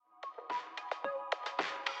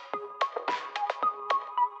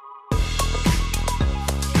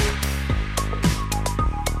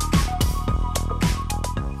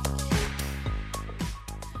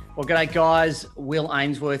Well, g'day guys. Will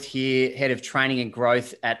Ainsworth here, Head of Training and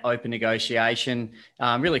Growth at Open Negotiation.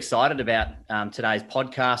 I'm really excited about today's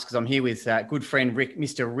podcast because I'm here with good friend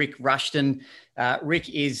Mr. Rick Rushton. Rick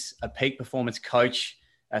is a peak performance coach,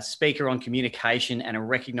 a speaker on communication, and a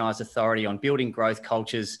recognised authority on building growth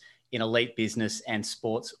cultures in elite business and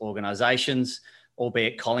sports organisations,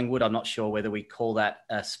 albeit Collingwood. I'm not sure whether we call that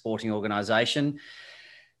a sporting organisation.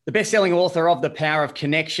 The best-selling author of The Power of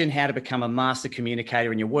Connection, How to Become a Master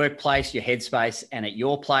Communicator in Your Workplace, Your Headspace, and at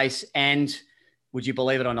Your Place. And would you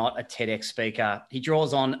believe it or not, a TEDx speaker. He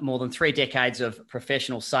draws on more than 3 decades of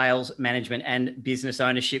professional sales, management, and business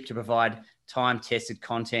ownership to provide time-tested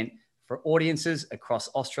content for audiences across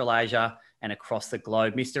Australasia and across the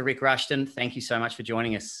globe. Mr. Rick Rushton, thank you so much for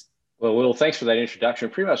joining us. Well, Will, thanks for that introduction.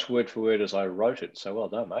 Pretty much word for word as I wrote it. So well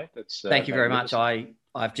done, mate. Thank you very much.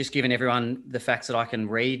 I've just given everyone the facts that I can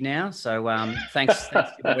read now. So thanks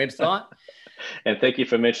to the website. And thank you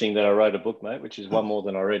for mentioning that I wrote a book, mate, which is one more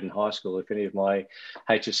than I read in high school. If any of my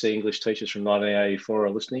HSC English teachers from 1984 are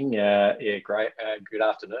listening, great. Good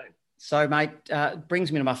afternoon. So, mate,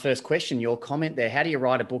 brings me to my first question, your comment there. How do you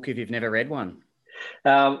write a book if you've never read one?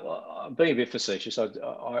 Being a bit facetious,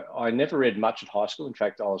 I never read much at high school. In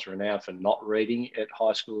fact, I was renowned for not reading at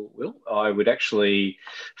high school, Will. I would actually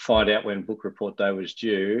find out when book report day was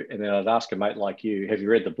due, and then I'd ask a mate like you, have you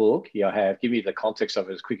read the book? Yeah, I have. Give me the context of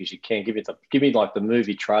it as quick as you can. Give me like the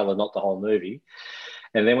movie trailer, not the whole movie.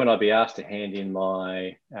 And then when I'd be asked to hand in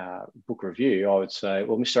my book review, I would say,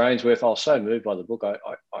 well, Mr. Ainsworth, I was so moved by the book,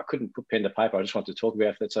 I couldn't put pen to paper. I just wanted to talk about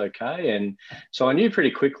if that's okay. And so I knew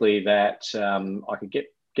pretty quickly that I could get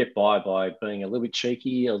by being a little bit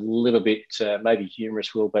cheeky, a little bit maybe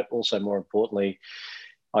humorous, Will, but also more importantly,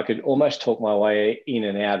 I could almost talk my way in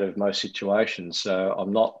and out of most situations. So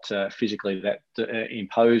I'm not physically that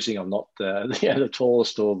imposing. I'm not the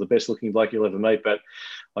tallest or the best looking bloke you'll ever meet, but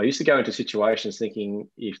I used to go into situations thinking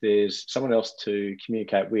if there's someone else to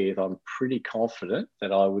communicate with, I'm pretty confident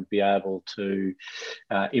that I would be able to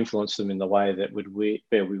influence them in the way that would be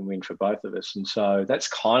a win-win for both of us. And so that's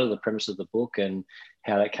kind of the premise of the book and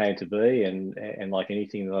how that came to be. And like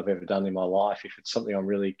anything that I've ever done in my life, if it's something I'm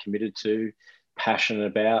really committed to, passionate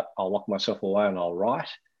about, I'll lock myself away and I'll write.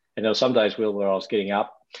 And there were some days, Will, where I was getting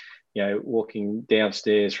up, walking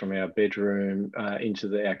downstairs from our bedroom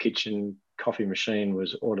into our kitchen. Coffee machine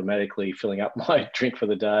was automatically filling up my drink for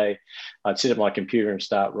the day. I'd sit at my computer and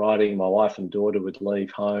start writing. My wife and daughter would leave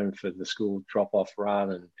home for the school drop-off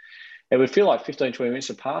run, and it would feel like 15, 20 minutes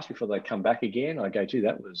had passed before they'd come back again. I go, gee,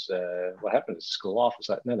 that was what happened at school off. It's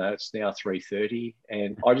like, no, it's now 3:30.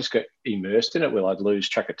 And I just got immersed in it. Well, I'd lose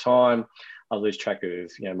track of time. I'd lose track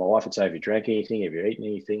of, my wife would say, have you drank anything? Have you eaten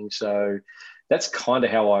anything? So that's kind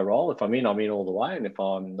of how I roll. If I'm in all the way. And if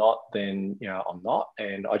I'm not, then, I'm not.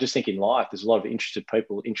 And I just think in life, there's a lot of interested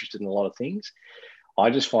people interested in a lot of things. I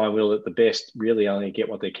just find, Will, that the best really only get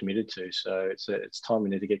what they're committed to. So it's time we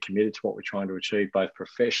need to get committed to what we're trying to achieve, both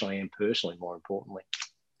professionally and personally, more importantly.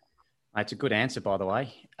 That's a good answer, by the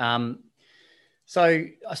way. So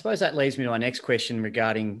I suppose that leads me to my next question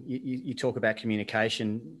regarding, you talk about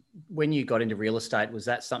communication. When you got into real estate, was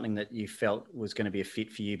that something that you felt was going to be a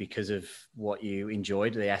fit for you because of what you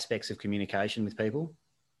enjoyed, the aspects of communication with people?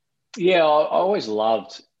 Yeah, I always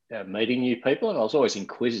loved meeting new people, and I was always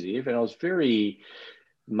inquisitive, and I was very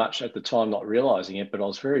much at the time not realizing it, but I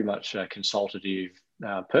was very much a consultative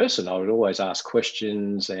person. I would always ask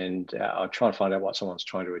questions, and I'd try and find out what someone's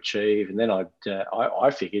trying to achieve. And then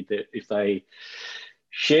I figured that if they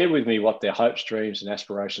shared with me what their hopes, dreams, and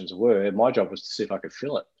aspirations were, my job was to see if I could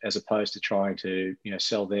fill it, as opposed to trying to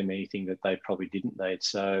sell them anything that they probably didn't need.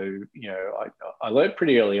 So I learned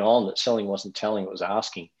pretty early on that selling wasn't telling; it was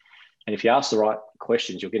asking. And if you ask the right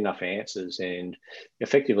questions, you'll get enough answers. And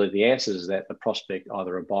effectively, the answers that the prospect,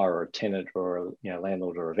 either a buyer or a tenant or a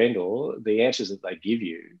landlord or a vendor, the answers that they give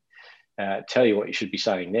you tell you what you should be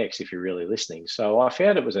saying next if you're really listening. So I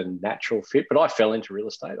found it was a natural fit, but I fell into real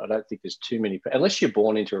estate. I don't think there's too many, unless you're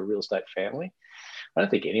born into a real estate family. I don't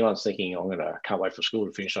think anyone's thinking, can't wait for school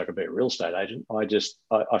to finish so I can be a real estate agent.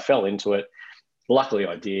 I fell into it. Luckily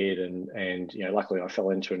I did. And luckily I fell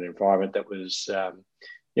into an environment that was,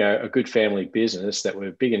 a good family business that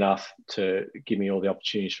were big enough to give me all the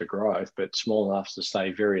opportunities for growth, but small enough to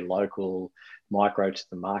stay very local, micro to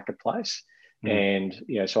the marketplace. And,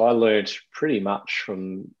 so I learned pretty much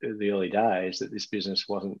from the early days that this business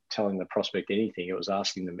wasn't telling the prospect anything. It was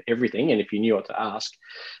asking them everything. And if you knew what to ask,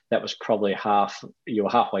 that was probably you were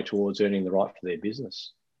halfway towards earning the right for their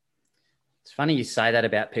business. It's funny you say that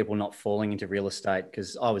about people not falling into real estate,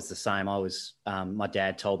 because I was the same. My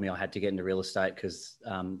dad told me I had to get into real estate because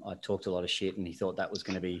I talked a lot of shit, and he thought that was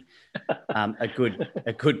going to be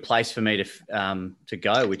a good place for me to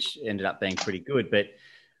go, which ended up being pretty good. But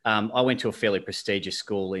I went to a fairly prestigious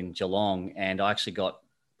school in Geelong, and I actually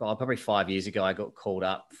probably 5 years ago, I got called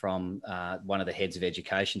up from one of the heads of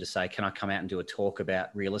education to say, can I come out and do a talk about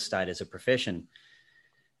real estate as a profession?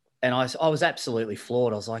 And I was absolutely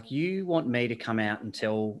floored. I was like, you want me to come out and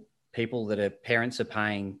tell people that parents are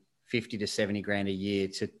paying 50 to 70 grand a year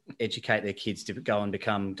to educate their kids to go and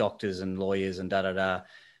become doctors and lawyers and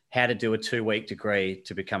how to do a 2-week degree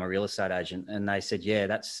to become a real estate agent? And they said, yeah,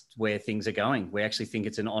 that's where things are going. We actually think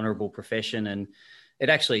it's an honourable profession. And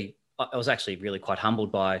I was actually really quite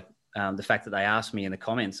humbled by the fact that they asked me in the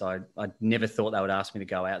comments. I never thought they would ask me to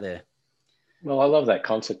go out there. Well, I love that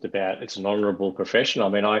concept about it's an honourable profession. I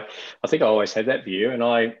mean, I think I always had that view, and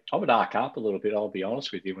I would arc up a little bit, I'll be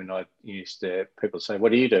honest with you, when I used to, people say,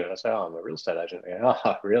 what do you do? And I say, oh, I'm a real estate agent. They go,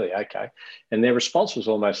 oh, really? Okay. And their response was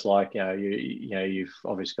almost like, you've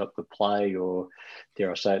obviously got the plague, or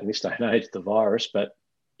dare I say it in this day and age, the virus, but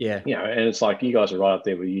yeah, and it's like, you guys are right up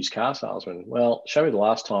there with used car salesmen. Well, show me the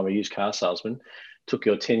last time a used car salesman took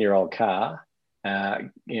your 10-year-old car,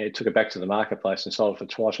 took it back to the marketplace and sold it for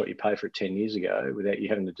twice what you paid for it 10 years ago without you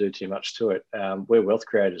having to do too much to it. We're wealth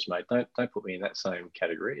creators, mate. Don't put me in that same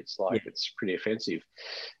category. It's like, It's pretty offensive.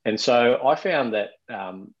 And so I found that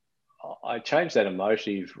I changed that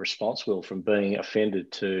emotive response, Will, from being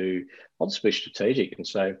offended to, I'll just be strategic and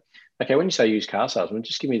say, okay, when you say used car salesman,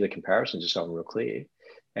 just give me the comparison just so I'm real clear.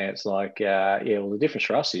 And it's like, well, the difference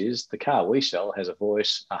for us is the car we sell has a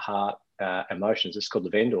voice, a heart, emotions. It's called the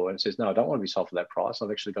vendor, and it says, no, I don't want to be sold for that price.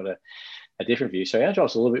 I've actually got a different view. So our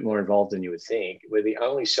job's a little bit more involved than you would think. We're the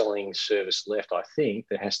only selling service left, I think,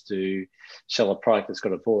 that has to sell a product that's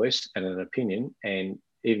got a voice and an opinion. And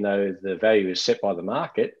even though the value is set by the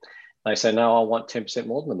market, they say, no, I want 10%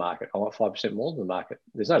 more than the market. I want 5% more than the market.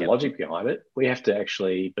 There's no logic behind it. We have to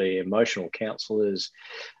actually be emotional counselors,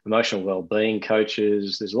 emotional well-being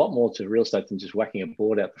coaches. There's a lot more to real estate than just whacking a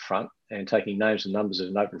board out the front and taking names and numbers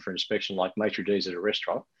and open for inspection like maitre d's at a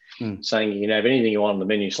restaurant, saying you can have anything you want on the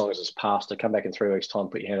menu as long as it's passed, to come back in 3 weeks' time,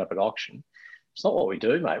 put your hand up at auction. It's not what we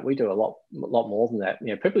do, mate. We do a lot more than that.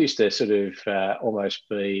 People used to sort of almost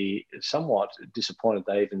be somewhat disappointed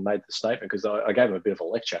they even made the statement, because I gave them a bit of a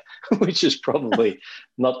lecture, which is probably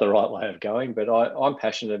not the right way of going. But I'm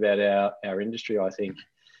passionate about our industry. I think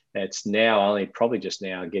it's now only probably just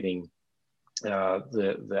now getting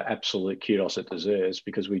the absolute kudos it deserves,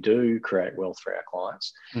 because we do create wealth for our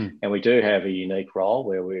clients, and we do have a unique role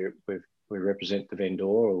where we represent the vendor,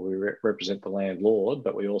 or we represent the landlord,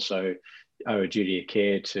 but we also owe a duty of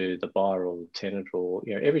care to the buyer or the tenant, or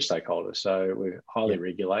every stakeholder. So we're highly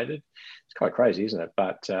regulated. It's quite crazy, isn't it?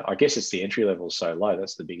 But I guess it's the entry level is so low.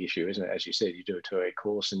 That's the big issue, isn't it? As you said, you do a 2-week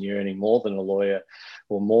course and you're earning more than a lawyer,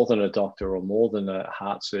 or more than a doctor, or more than a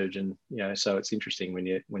heart surgeon. So it's interesting when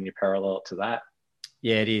you parallel it to that.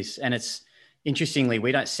 Yeah, it is, and it's interestingly,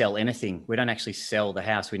 we don't sell anything. We don't actually sell the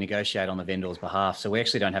house. We negotiate on the vendor's behalf. So we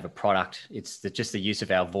actually don't have a product. It's just the use of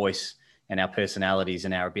our voice and our personalities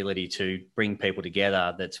and our ability to bring people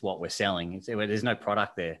together. That's what we're selling. There's no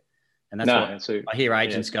product there. And that's I hear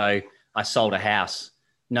agents go, I sold a house.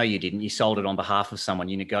 No, you didn't. You sold it on behalf of someone.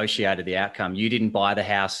 You negotiated the outcome. You didn't buy the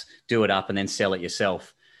house, do it up, and then sell it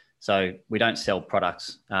yourself. So we don't sell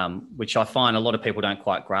products, which I find a lot of people don't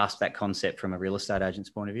quite grasp that concept from a real estate agent's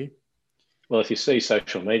point of view. Well, if you see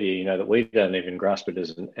social media, you know that we don't even grasp it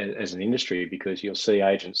as an industry, because you'll see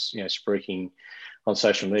agents, spruiking on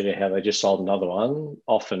social media how they just sold another one,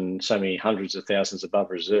 often so many hundreds of thousands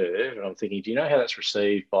above reserve. And I'm thinking, do you know how that's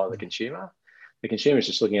received by the consumer? The consumer is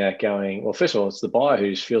just looking at it going, well, first of all, it's the buyer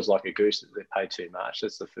who feels like a goose that they paid too much.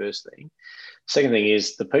 That's the first thing. Second thing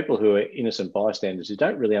is the people who are innocent bystanders who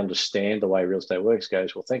don't really understand the way real estate works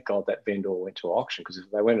goes, well, thank God that vendor went to auction, because if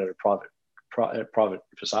they went at a private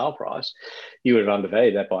for sale price, you would have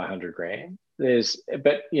undervalued that by 100 grand.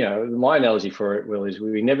 But my analogy for it, Will, is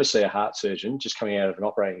we never see a heart surgeon just coming out of an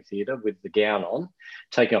operating theatre with the gown on,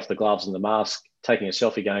 taking off the gloves and the mask, taking a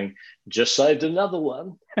selfie, going, just saved another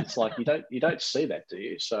one. It's like you don't see that, do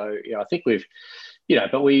you? So I think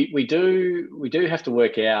but we do have to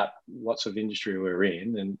work out what sort of industry we're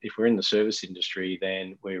in, and if we're in the service industry,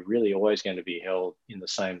 then we're really always going to be held in the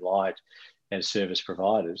same light as service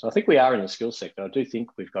providers. I think we are in the skill sector. I do think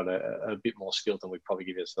we've got a bit more skill than we probably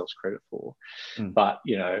give ourselves credit for. But,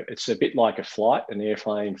 it's a bit like a flight, an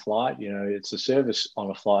airplane flight. It's a service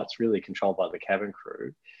on a flight. It's really controlled by the cabin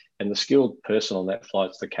crew. And the skilled person on that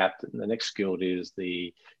flight's the captain. The next skilled is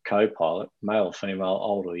the co-pilot, male or female,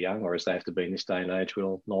 old or young, or as they have to be in this day and age,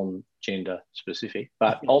 well, non-gender specific.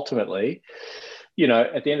 But ultimately,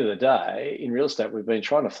 at the end of the day, in real estate, we've been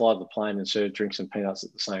trying to fly the plane and serve drinks and peanuts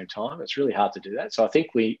at the same time. It's really hard to do that. So I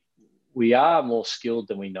think we are more skilled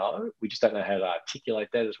than we know. We just don't know how to articulate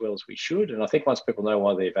that as well as we should. And I think once people know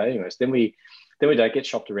why they're valuing us, then we don't get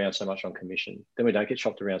shopped around so much on commission. Then we don't get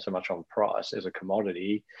shopped around so much on price as a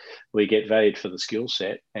commodity. We get valued for the skill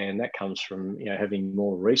set, and that comes from having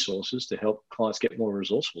more resources to help clients get more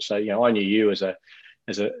resourceful. So I knew you as a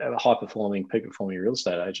high performing, peak performing real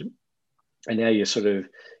estate agent, and now you're sort of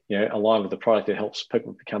aligned with the product that helps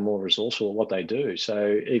people become more resourceful at what they do.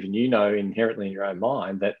 So even inherently in your own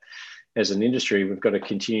mind that as an industry, we've got to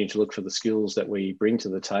continue to look for the skills that we bring to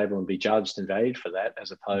the table and be judged and valued for that,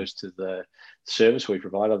 as opposed to the service we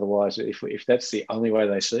provide. Otherwise, if that's the only way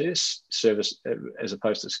they see us, service as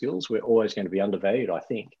opposed to skills, we're always going to be undervalued, I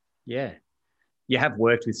think. Yeah. You have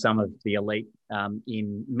worked with some of the elite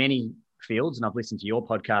in many fields, and I've listened to your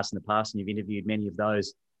podcast in the past, and you've interviewed many of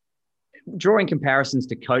those. Drawing comparisons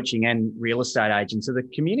to coaching and real estate agents, are the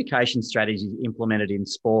communication strategies implemented in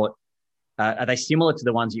sport, are they similar to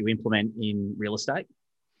the ones you implement in real estate?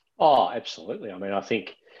 Oh, absolutely. I mean, I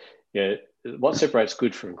think what separates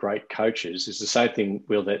good from great coaches is the same thing,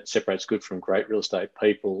 Will, that separates good from great real estate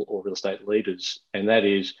people or real estate leaders. And that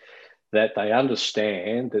is that they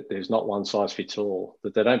understand that there's not one size fits all,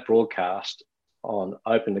 that they don't broadcast on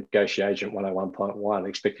Open Negotiation 101.1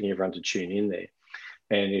 expecting everyone to tune in there.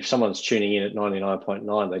 And if someone's tuning in at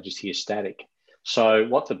 99.9, they just hear static. So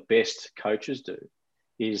what the best coaches do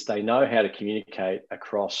is they know how to communicate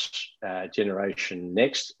across generation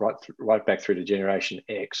next, right back through to generation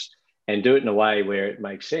X, and do it in a way where it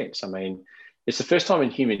makes sense. I mean, it's the first time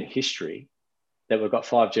in human history that we've got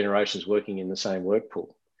 5 generations working in the same work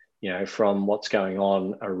pool. From what's going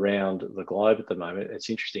on around the globe at the moment,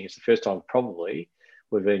 it's interesting. It's the first time probably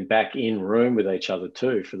we've been back in room with each other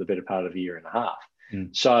too for the better part of a year and a half.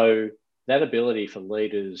 Mm. So that ability for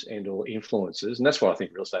leaders and or influencers, and that's what I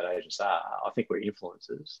think real estate agents are. I think we're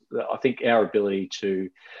influencers. I think our ability to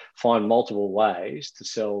find multiple ways to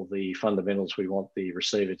sell the fundamentals we want the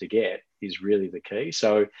receiver to get is really the key.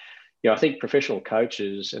 So, I think professional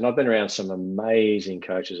coaches, and I've been around some amazing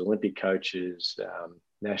coaches, Olympic coaches,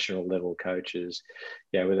 national level coaches,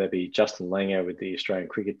 whether that be Justin Langer with the Australian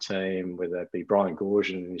cricket team, whether that be Brian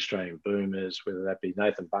Goorjian in the Australian Boomers, whether that be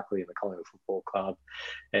Nathan Buckley in the Collingwood Football Club.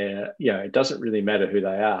 It doesn't really matter who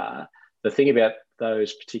they are. The thing about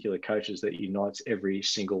those particular coaches that unites every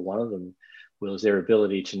single one of them, Will, is their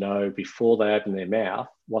ability to know before they open their mouth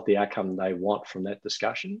what the outcome they want from that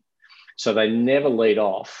discussion. So they never lead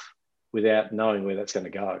off without knowing where that's going to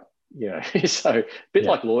go. So a bit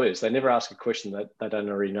like lawyers, they never ask a question that they don't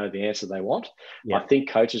already know the answer they want. Yeah. I think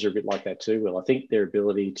coaches are a bit like that too, Will. I think their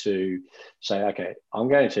ability to say, okay, I'm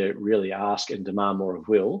going to really ask and demand more of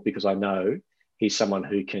Will because I know he's someone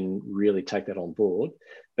who can really take that on board.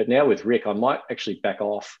 But now with Rick, I might actually back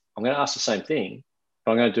off. I'm going to ask the same thing,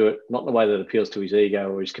 but I'm going to do it not in a way that appeals to his ego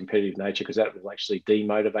or his competitive nature, because that will actually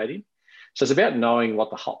demotivate him. So it's about knowing what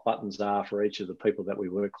the hot buttons are for each of the people that we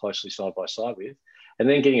work closely side by side with, and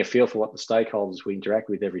then getting a feel for what the stakeholders we interact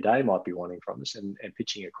with every day might be wanting from us and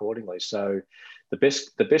pitching accordingly. So the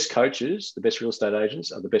best coaches, the best real estate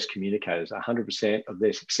agents are the best communicators. 100% of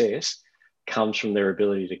their success comes from their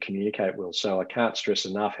ability to communicate well. So I can't stress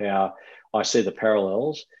enough how I see the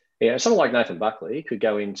parallels. Someone like Nathan Buckley could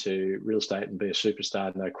go into real estate and be a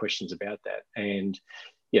superstar, no questions about that. And,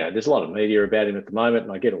 there's a lot of media about him at the moment,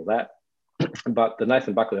 and I get all that. But the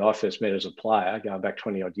Nathan Buckley I first met as a player, going back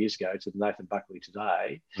 20 odd years ago, to the Nathan Buckley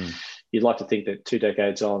today, you'd like to think that 2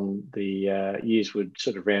 decades on, the years would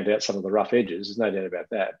sort of round out some of the rough edges. There's no doubt about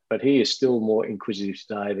that. But he is still more inquisitive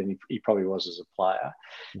today than he probably was as a player.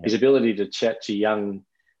 Yeah. His ability to chat to young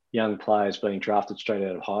players being drafted straight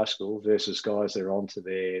out of high school versus guys that are on to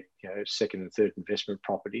their second and third investment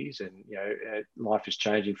properties, and life is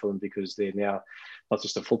changing for them because they're now not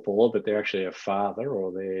just a footballer, but they're actually a father,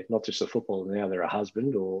 or they're not just a footballer, now they're a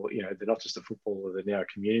husband, or they're not just a footballer, they're now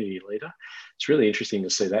a community leader. It's really interesting to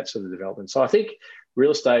see that sort of development. So I think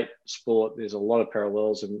real estate, sport, there's a lot of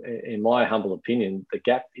parallels, and in my humble opinion, the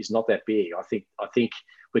gap is not that big. I think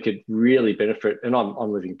we could really benefit, and I'm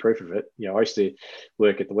living proof of it. I used to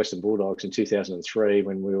work at the Western Bulldogs in 2003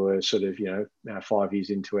 when we were sort of 5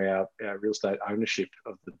 years into our real estate ownership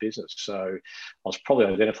of the business. So I was probably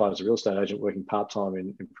identified as a real estate agent working part-time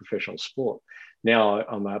in professional sport. Now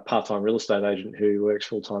I'm a part-time real estate agent who works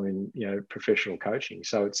full-time in professional coaching.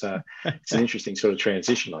 So it's an interesting sort of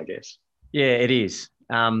transition, I guess. Yeah, it is.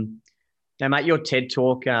 Now, mate, your TED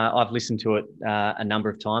Talk, I've listened to it a number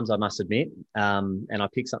of times, I must admit, and I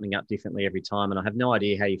pick something up differently every time, and I have no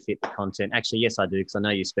idea how you fit the content. Actually, yes, I do, because I know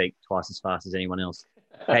you speak twice as fast as anyone else.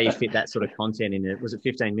 How you fit that sort of content in it. Was it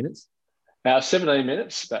 15 minutes? 17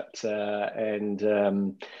 minutes, but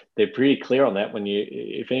they're pretty clear on that.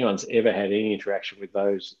 If anyone's ever had any interaction with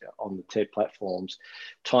those on the TED platforms,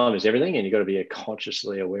 time is everything, and you've got to be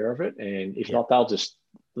consciously aware of it. And if not, they'll just,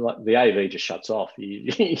 like, the AV just shuts off.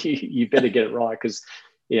 You better get it right, because,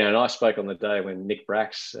 and I spoke on the day when Nick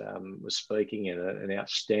Brax was speaking, and an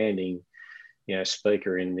outstanding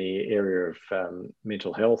speaker in the area of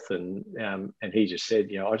mental health, and he just said,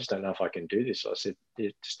 I just don't know if I can do this. I said,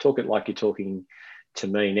 just talk it like you're talking to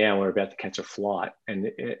me now. We're about to catch a flight, and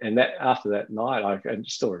that after that night, I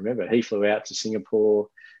still remember he flew out to Singapore.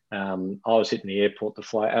 I was hitting the airport to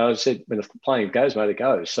fly. I said, when the plane goes, mate, it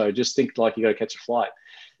goes. So just think like you got to catch a flight.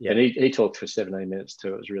 Yeah. And he talked for 17 minutes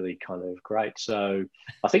too. It was really kind of great. So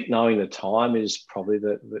I think knowing the time is probably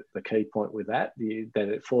the key point with that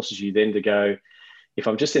it forces you then to go, if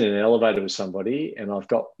I'm just in an elevator with somebody and I've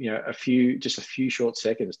got, a few short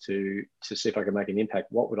seconds to see if I can make an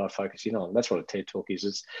impact, what would I focus in on? That's what a TED Talk is.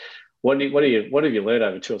 It's what have you learned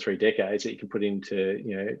over 2 or 3 decades that you can put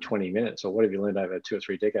into 20 minutes, or what have you learned over 2 or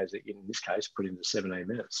 3 decades that you, in this case, put into 17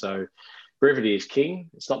 minutes? So brevity is king.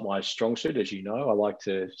 It's not my strong suit, as you know. I like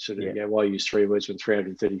to sort of go, why use 3 words when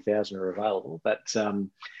 330,000 are available? But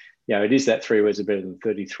it is that 3 words are better than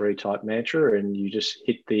 33 type mantra, and you just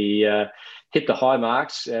hit the high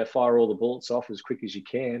marks, fire all the bullets off as quick as you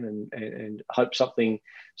can, and hope something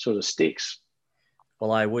sort of sticks.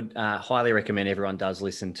 Well, I would highly recommend everyone does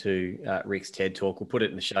listen to Rick's TED Talk. We'll put it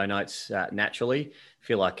in the show notes naturally. I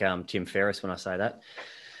feel like Tim Ferriss when I say that.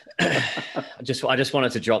 I just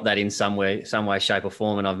wanted to drop that in some way, shape or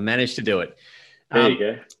form, and I've managed to do it. There you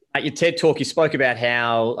go. At your TED Talk, you spoke about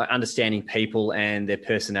how understanding people and their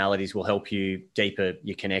personalities will help you deeper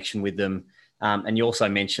your connection with them. And you also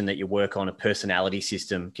mentioned that you work on a personality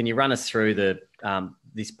system. Can you run us through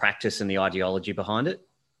this practice and the ideology behind it?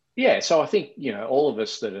 Yeah, so I think, all of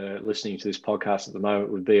us that are listening to this podcast at the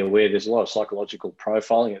moment would be aware there's a lot of psychological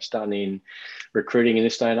profiling that's done in recruiting in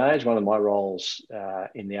this day and age. One of my roles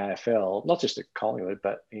in the AFL, not just at Collingwood,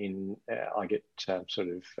 but I get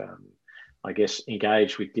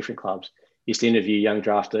engaged with different clubs, is to interview young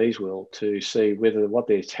draftees, to see whether what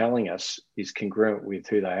they're telling us is congruent with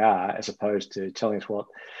who they are, as opposed to telling us what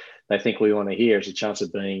they think we want to hear as a chance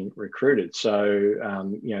of being recruited. So,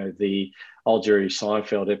 the old Jerry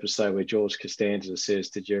Seinfeld episode where George Costanza says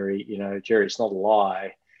to Jerry, Jerry, it's not a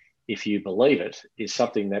lie if you believe it, is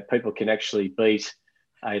something that people can actually beat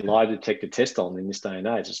a lie detector test on in this day and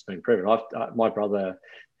age. It's been proven. My brother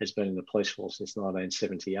has been in the police force since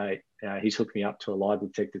 1978. He's hooked me up to a lie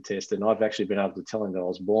detector test, and I've actually been able to tell him that I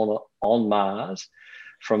was born on Mars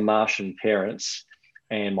from Martian parents,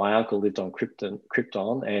 and my uncle lived on Krypton,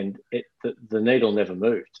 and the needle never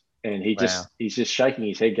moved. And he's just shaking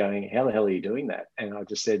his head going, how the hell are you doing that? And I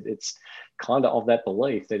just said, it's kind of that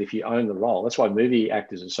belief that if you own the role, that's why movie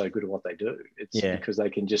actors are so good at what they do. It's because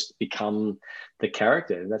they can just become the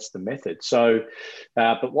character, and that's the method. So,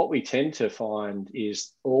 but what we tend to find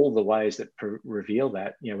is all the ways that reveal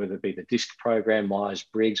that, whether it be the DISC program,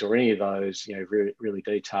 Myers-Briggs, or any of those, really, really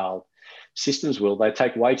detailed systems, they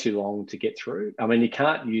take way too long to get through. I mean, you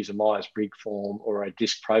can't use a Myers-Briggs form or a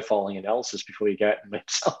DISC profiling analysis before you go out and meet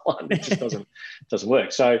someone. It just doesn't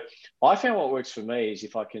work. So I found what works for me is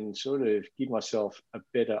if I can sort of give myself a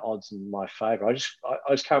better odds in my favour, I just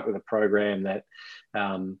come up with a program that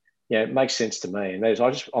it makes sense to me. And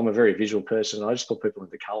I'm a very visual person. I just put people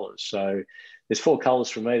into colours. So there's 4 colours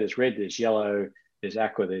for me. There's red, there's yellow, there's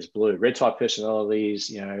aqua, there's blue. Red type personalities,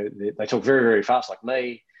 they talk very, very fast like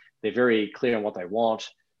me. They're very clear on what they want.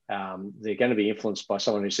 They're going to be influenced by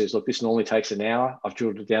someone who says, look, this normally takes an hour. I've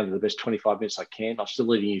drilled it down to the best 25 minutes I can. I'm still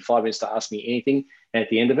leaving you 5 minutes to ask me anything. And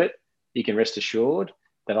at the end of it, you can rest assured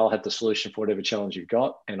that I'll have the solution for whatever challenge you've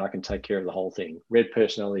got, and I can take care of the whole thing. Red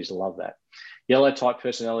personalities love that. Yellow type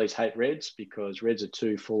personalities hate reds because reds are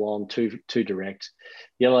too full on, too direct.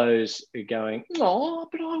 Yellows are going, oh,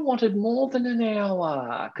 but I wanted more than an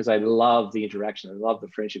hour, because they love the interaction. They love the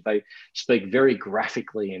friendship. They speak very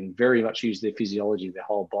graphically and very much use their physiology, their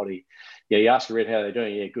whole body. Yeah, you ask a red how they're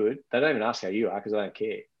doing. Yeah, good. They don't even ask how you are because they don't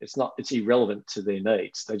care. It's irrelevant to their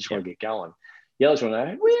needs. They just want to get going. Yellows want to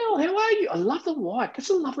know, well, how are you? I love the white. That's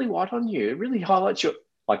a lovely white on you. It really highlights your...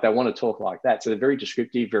 Like, they want to talk like that. So they're very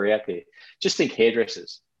descriptive, very out there. Just think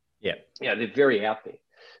hairdressers. Yeah. They're very out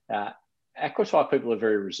there. Aqua type people are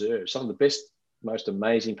very reserved. Some of the best, most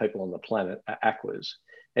amazing people on the planet are aquas.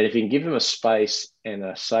 And if you can give them a space and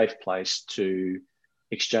a safe place to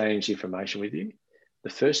exchange information with you. The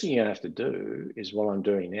first thing you have to do is what I'm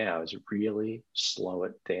doing now is really slow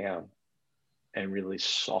it down and really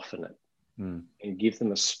soften it and give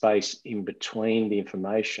them a space in between the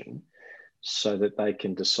information so that they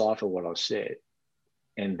can decipher what I've said.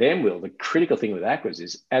 And then, the critical thing with aquas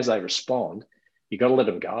is as they respond, you've got to let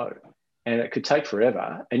them go. And it could take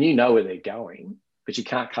forever, and you know where they're going, but you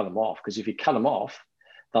can't cut them off, because if you cut them off,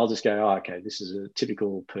 they'll just go, oh, okay, this is a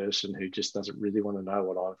typical person who just doesn't really want to know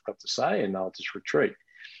what I've got to say, and they'll just retreat.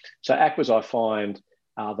 So aquas, I find,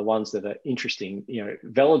 are the ones that are interesting.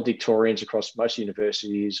 Valedictorians across most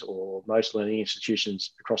universities or most learning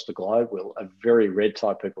institutions across the globe are very red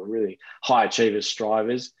type people, really high achievers,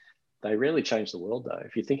 strivers. They rarely change the world, though.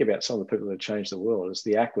 If you think about some of the people that change the world, it's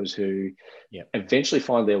the aquas who eventually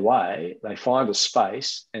find their way, they find a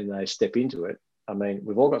space and they step into it. I mean,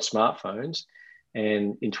 we've all got smartphones,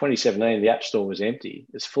 and in 2017, the App Store was empty.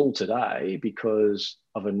 It's full today because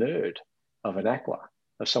of a nerd, of an aqua,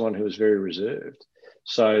 of someone who was very reserved.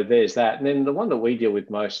 So there's that. And then the one that we deal with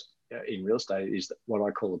most in real estate is what I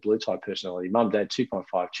call a blue type personality. Mum, dad,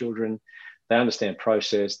 2.5 children. They understand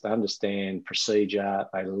process. They understand procedure.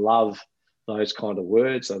 They love those kind of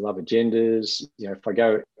words. They love agendas. If I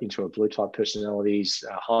go into a blue type personality's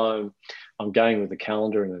home, I'm going with a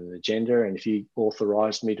calendar and an agenda. And if you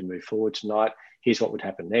authorised me to move forward tonight, here's what would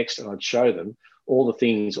happen next. And I'd show them all the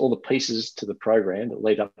things, all the pieces to the program that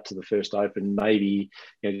lead up to the first open, maybe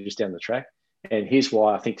just down the track. And here's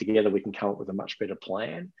why I think together we can come up with a much better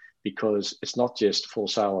plan, because it's not just for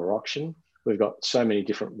sale or auction. We've got so many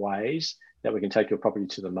different ways that we can take your property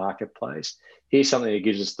to the marketplace. Here's something that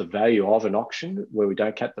gives us the value of an auction where we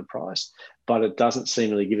don't cap the price, but it doesn't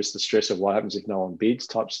seemingly give us the stress of what happens if no one bids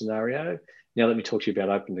type scenario. Now let me talk to you about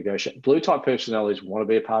open negotiation. Blue type personalities want to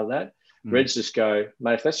be a part of that. Reds just go,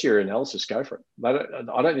 mate, if that's your analysis, go for it.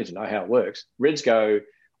 I don't need to know how it works. Reds go,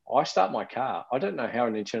 I start my car. I don't know how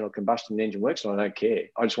an internal combustion engine works, and I don't care.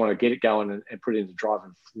 I just want to get it going and put it into drive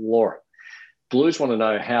and floor it. Blues want to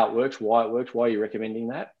know how it works, why are you recommending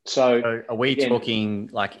that? So are we talking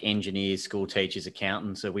like engineers, school teachers,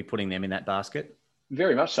 accountants? Are we putting them in that basket?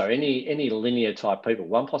 Very much so. Any linear type people,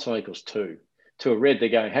 1 + 1 = 2. To a red, they're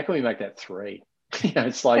going, how can we make that 3?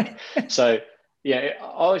 It's like, so yeah,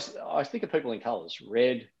 I think of people in colours: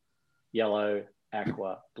 red, yellow,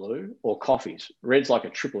 aqua, blue, or coffees. Red's like a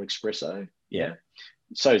triple espresso. Yeah.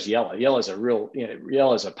 So is yellow. Yellow's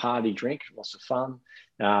yellow's a party drink, lots of fun.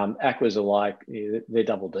 Aquas are like, they're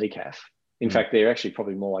double decaf. In fact, they're actually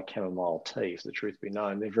probably more like chamomile tea, if the truth be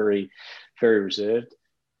known. They're very, very reserved.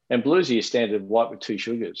 And blues are your standard white with 2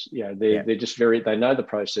 sugars. They're just they know the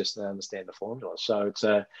process, they understand the formula. So it's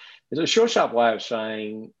a short, sharp way of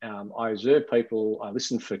saying I observe people, I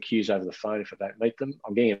listen for cues over the phone if I don't meet them.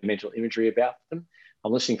 I'm getting a mental imagery about them.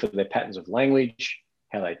 I'm listening for their patterns of language,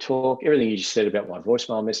 how they talk, everything you just said about my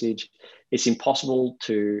voicemail message. It's impossible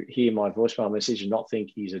to hear my voicemail message and not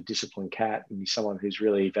think he's a disciplined cat and he's someone who's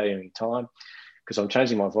really valuing time, because I'm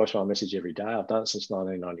changing my voicemail message every day. I've done it since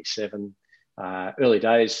 1997. Early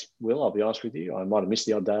days, Will, I'll be honest with you, I might have missed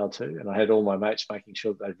the odd day or two, and I had all my mates making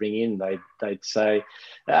sure that they'd ring in. They'd say,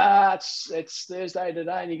 it's Thursday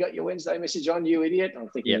today and you got your Wednesday message on, you idiot. I'm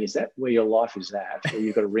thinking, is that where your life is at? Where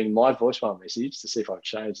you've got to ring my voicemail message to see if I've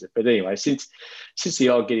changed it? But anyway, since the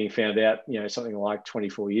old getting found out, something like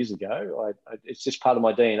 24 years ago, it's just part of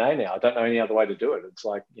my DNA now. I don't know any other way to do it. It's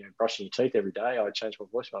like, brushing your teeth every day. I change my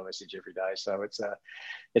voicemail message every day. So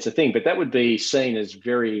it's a thing, but that would be seen as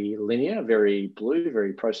very linear, very blue,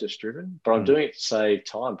 very process driven, but I'm doing it to save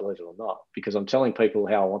time, believe it or not, because I'm telling people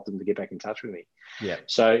how I want them to get back in touch with me. Yeah.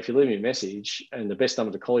 So if you leave me a message and the best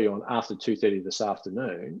number to call you on after 2:30 this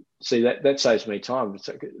afternoon, see that saves me time.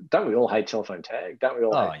 Don't we all hate telephone tag? Don't we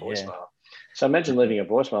all hate voicemail? Yeah. So imagine leaving a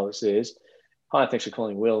voicemail that says, hi, thanks for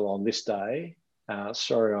calling Will on this day.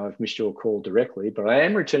 Sorry, I've missed your call directly, but I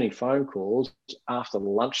am returning phone calls after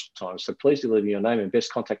lunchtime. So please do leave me your name and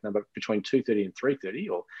best contact number between 2:30 and 3:30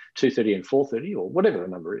 or 2:30 and 4:30 or whatever the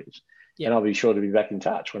number is. Yeah. And I'll be sure to be back in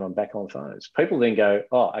touch when I'm back on phones. People then go,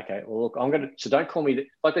 oh, okay, well, look, so don't call me.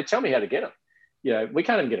 Like they tell me how to get them. We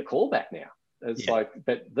can't even get a call back now. It's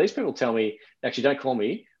but these people tell me, actually, don't call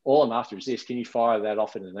me. All I'm after is this. Can you fire that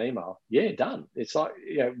off in an email? Yeah, done. It's like,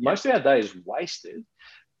 most of our day is wasted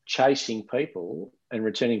chasing people and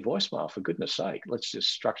returning voicemail, for goodness sake. Let's just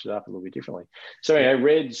structure it up a little bit differently. So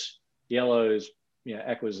reds, yellows,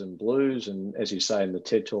 aquas and blues, and as you say in the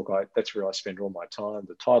TED Talk, that's where I spend all my time.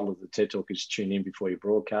 The title of the TED Talk is Tune In Before You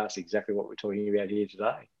Broadcast, exactly what we're talking about here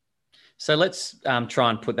today. So let's try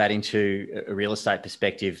and put that into a real estate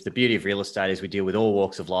perspective. The beauty of real estate is we deal with all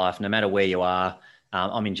walks of life, no matter where you are.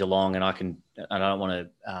 I'm in Geelong, and I don't want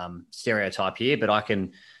to stereotype here, but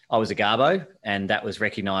I was a Garbo, and that was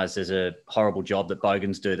recognised as a horrible job that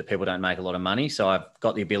bogans do, that people don't make a lot of money. So I've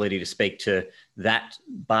got the ability to speak to that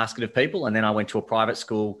basket of people. And then I went to a private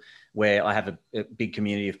school where I have a big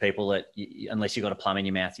community of people that unless you've got a plum in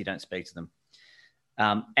your mouth, you don't speak to them.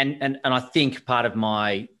 And I think part of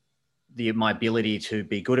my ability to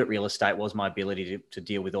be good at real estate was my ability to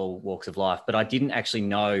deal with all walks of life. But I didn't actually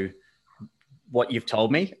know what you've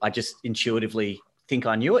told me. I just intuitively think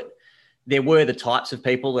I knew it. There were the types of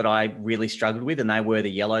people that I really struggled with, and they were the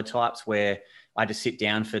yellow types, where I just sit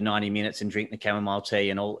down for 90 minutes and drink the chamomile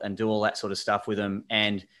tea and do all that sort of stuff with them.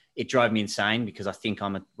 And it drove me insane because I think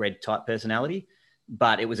I'm a red type personality,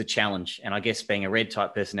 but it was a challenge. And I guess being a red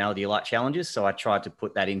type personality, you like challenges. So I tried to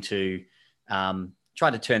put that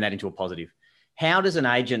tried to turn that into a positive. How does an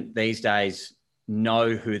agent these days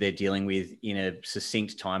know who they're dealing with in a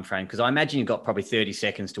succinct time frame? Because I imagine you've got probably 30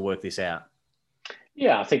 seconds to work this out.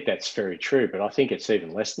 Yeah, I think that's very true, but I think it's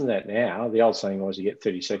even less than that now. The old saying was you get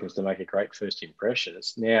 30 seconds to make a great first impression.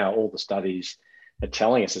 It's now all the studies are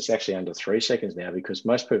telling us it's actually under 3 seconds now, because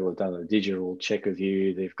most people have done a digital check of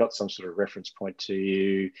you. They've got some sort of reference point to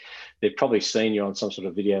you. They've probably seen you on some sort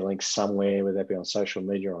of video link somewhere, whether that be on social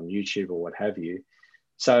media, on YouTube or what have you.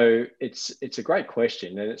 So it's a great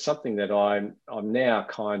question, and it's something that I'm now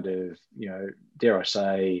kind of, dare I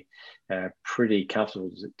say, pretty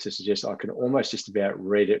comfortable to suggest I can almost just about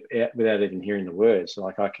read it without even hearing the words.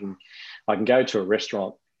 Like I can go to a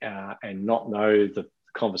restaurant and not know the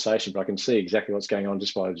conversation, but I can see exactly what's going on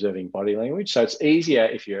just by observing body language. So it's easier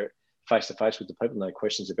if you're face to face with the people, no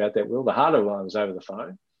questions about that. Will, the harder one is over the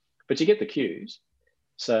phone, but you get the cues.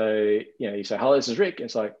 So you say, "Hello, this is Rick." And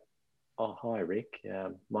it's like, "Oh, hi, Rick.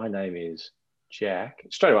 My name is Jack."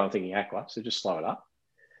 Straight away, I'm thinking Aqua, so just slow it up.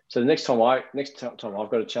 So the next time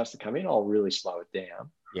I've got a chance to come in, I'll really slow it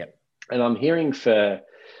down. Yep. And I'm hearing for,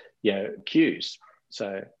 cues.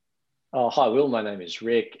 So, "Oh, hi, Will. My name is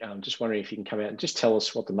Rick. I'm just wondering if you can come out and just tell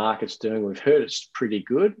us what the market's doing. We've heard it's pretty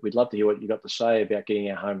good. We'd love to hear what you've got to say about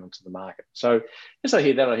getting our home onto the market." So as I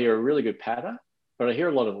hear that, I hear a really good patter, but I hear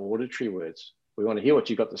a lot of auditory words. We want to hear what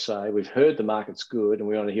you've got to say. We've heard the market's good, and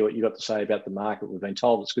we want to hear what you've got to say about the market. We've been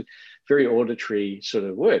told it's good. Very auditory sort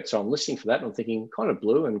of words. So I'm listening for that, and I'm thinking kind of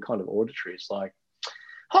blue and kind of auditory. It's like,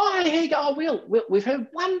 "Hi, here you go. Oh, Will, we've heard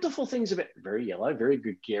wonderful things about," very yellow, very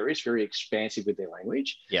gregarious, very expansive with their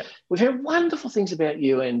language. Yeah. "We've heard wonderful things about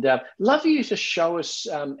you, and love you to show us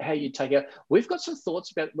how you take out. We've got some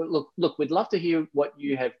thoughts about, look, we'd love to hear what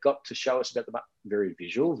you have got to show us about the market." Very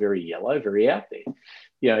visual, very yellow, very out there.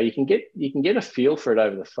 You can get a feel for it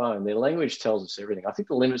over the phone. Their language tells us everything. I think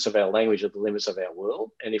the limits of our language are the limits of our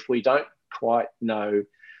world. And if we don't quite know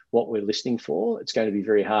what we're listening for, it's going to be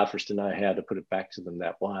very hard for us to know how to put it back to them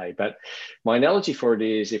that way. But my analogy for it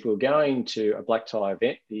is, if we're going to a black tie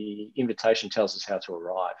event, the invitation tells us how to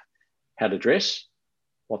arrive, how to dress,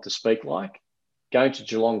 what to speak like. Going to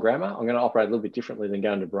Geelong Grammar, I'm going to operate a little bit differently than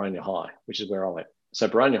going to Baronia High, which is where I went. So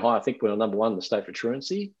Baronia High, I think we're number 1 in the state for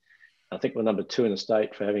truancy. I think we're number 2 in the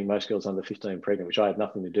state for having most girls under 15 pregnant, which I had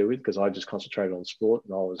nothing to do with because I just concentrated on sport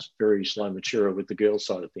and I was very slow mature with the girls'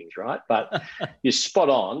 side of things, right? But you're spot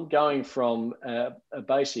on. Going from a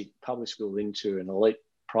basic public school into an elite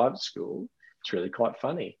private school, it's really quite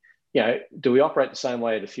funny. Do we operate the same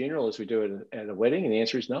way at a funeral as we do at a wedding? And the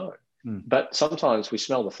answer is no. But sometimes we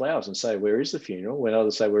smell the flowers and say, "Where is the funeral?" when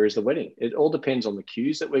others say, "Where is the wedding?" It all depends on the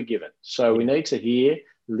cues that we're given. So we need to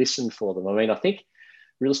listen for them. I mean, I think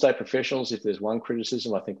real estate professionals, if there's one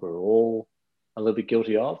criticism I think we're all a little bit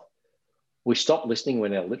guilty of, we stop listening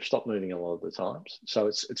when our lips stop moving a lot of the times. So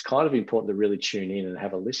it's kind of important to really tune in and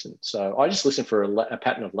have a listen. So I just listen for a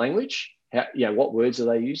pattern of language. What words are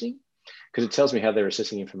they using? Because it tells me how they're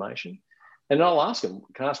assessing information. And then I'll ask them,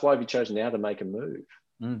 "Can I ask why have you chosen now to make a move?"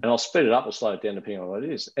 And I'll speed it up or slow it down depending on what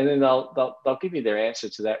it is. And then they'll give me their answer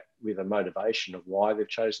to that with a motivation of why they've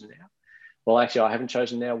chosen now. "Well, actually, I haven't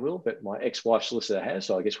chosen now, Will, but my ex-wife's solicitor has,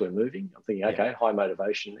 so I guess we're moving." I'm thinking, okay, high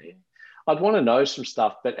motivation there. I'd want to know some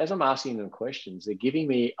stuff, but as I'm asking them questions, they're giving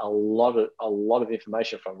me a lot of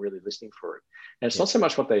information if I'm really listening for it. And it's not so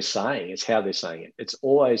much what they're saying, it's how they're saying it. It's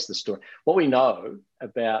always the story. What we know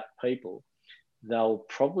about people, they'll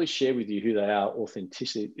probably share with you who they are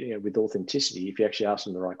with authenticity if you actually ask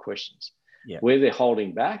them the right questions. Yeah. Where they're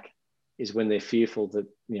holding back is when they're fearful that,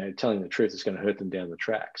 telling the truth is going to hurt them down the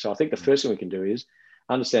track. So I think the first thing we can do is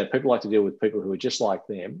understand people like to deal with people who are just like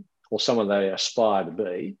them or someone they aspire to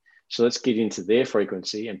be. So let's get into their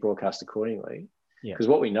frequency and broadcast accordingly. Because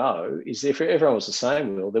what we know is if everyone was the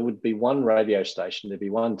same, Will, there would be one radio station, there'd be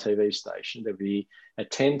one TV station, there'd be a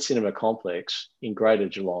 10 cinema complex in Greater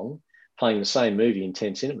Geelong playing the same movie in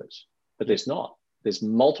 10 cinemas, but there's not. There's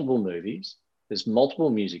multiple movies. There's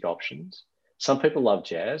multiple music options. Some people love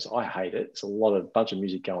jazz. I hate it. It's a bunch of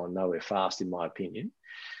music going nowhere fast, in my opinion.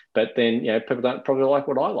 But then, people don't probably like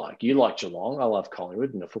what I like. You like Geelong. I love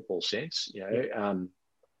Collingwood in a football sense.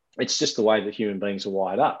 It's just the way that human beings are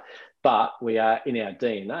wired up. But we are, in our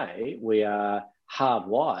DNA, we are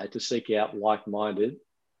hardwired to seek out like-minded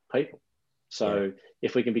people. So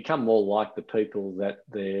if we can become more like the people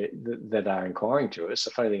that are inquiring to us,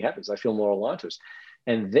 a funny thing happens. They feel more aligned to us.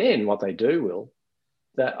 And then what they do, Will,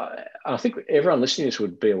 I think everyone listening to this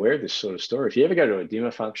would be aware of this sort of story. If you ever go to a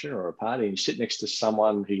dinner function or a party and you sit next to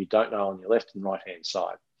someone who you don't know on your left and right-hand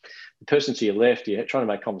side, the person to your left, you're trying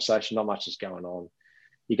to make conversation, not much is going on.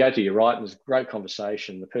 You go to your right and there's a great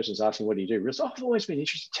conversation. The person's asking, what do you do? Real estate. Oh, I've always been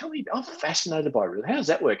interested. Tell me, I'm fascinated by real estate. How does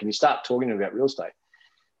that work? And you start talking to them about real estate.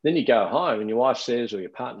 Then you go home and your wife says, or your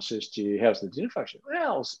partner says to you, how's the dinner function?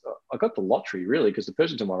 Well, I got the lottery, really, because the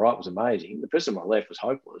person to my right was amazing. The person to my left was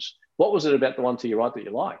hopeless. What was it about the one to your right that you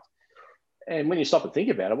liked? And when you stop and think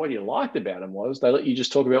about it, what you liked about them was they let you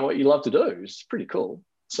just talk about what you love to do. It's pretty cool.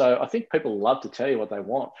 So I think people love to tell you what they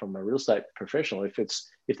want from a real estate professional if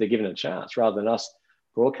they're given a chance, rather than us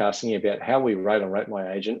broadcasting about how we rate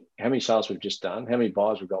my agent, how many sales we've just done, how many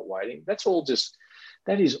buyers we've got waiting.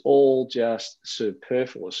 That is all just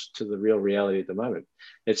superfluous to the real reality at the moment.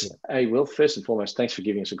 Hey, Will, first and foremost, thanks for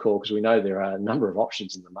giving us a call, because we know there are a number of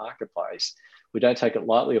options in the marketplace. We don't take it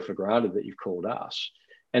lightly or for granted that you've called us.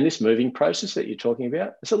 And this moving process that you're talking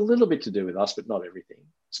about, it's a little bit to do with us, but not everything.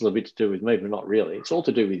 It's a little bit to do with me, but not really. It's all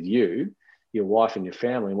to do with you, your wife and your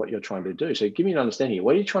family, and what you're trying to do. So give me an understanding here.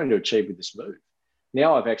 What are you trying to achieve with this move?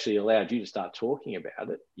 Now I've actually allowed you to start talking about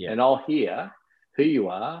it, and I'll hear who you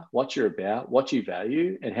are, what you're about, what you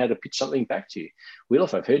value, and how to pitch something back to you. Will,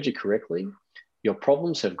 if I've heard you correctly, your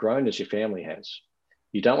problems have grown as your family has.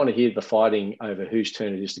 You don't want to hear the fighting over whose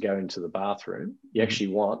turn it is to go into the bathroom. You actually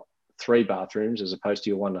want 3 bathrooms as opposed to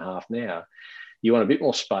your 1.5 now. You want a bit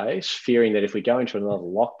more space, fearing that if we go into another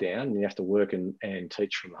lockdown and you have to work and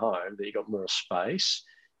teach from home, that you've got more space.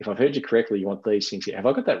 If I've heard you correctly, you want these things here. Have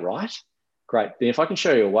I got that right? Great. Then if I can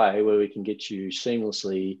show you a way where we can get you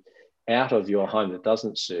seamlessly out of your home that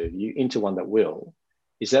doesn't serve you into one that will,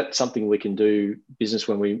 is that something we can do business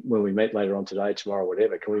when we meet later on today, tomorrow,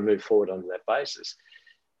 whatever? Can we move forward under that basis?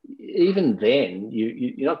 Even then,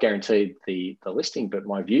 you're not guaranteed the listing, but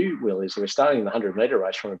my view, Will, is we're starting the 100-metre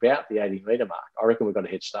race from about the 80-metre mark. I reckon we've got a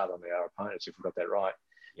head start on our opponents if we've got that right.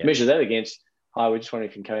 Yep. Measure that against, we just wondering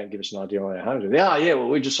if you can come out and give us an idea on our homes. Well,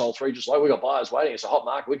 we just sold 3 just like we got buyers waiting. It's a hot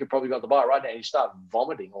market. We could probably got the buyer right now. And you start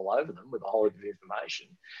vomiting all over them with a whole heap of information.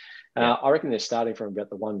 I reckon they're starting from about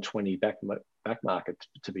the 120 back market,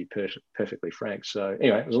 to be perfectly frank. So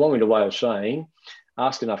anyway, it was a long-winded way of saying,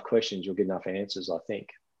 ask enough questions, you'll get enough answers, I think.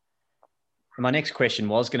 My next question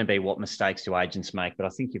was going to be, what mistakes do agents make? But I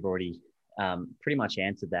think you've already pretty much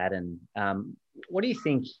answered that. And what do you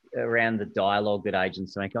think around the dialogue that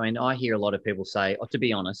agents make? I mean, I hear a lot of people say, to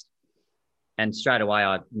be honest, and straight away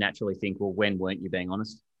I naturally think, well, when weren't you being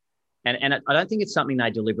honest? And I don't think it's something they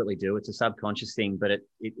deliberately do. It's a subconscious thing, but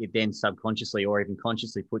it then subconsciously or even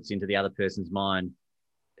consciously puts into the other person's mind,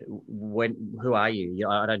 who are you?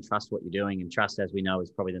 I don't trust what you're doing. And trust, as we know, is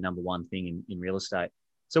probably the number one thing in real estate.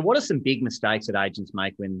 So what are some big mistakes that agents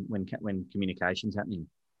make when communication's happening?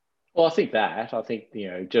 Well, I think,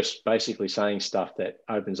 just basically saying stuff that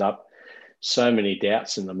opens up so many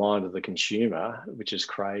doubts in the mind of the consumer, which is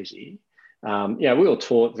crazy. We were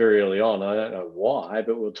taught very early on, I don't know why,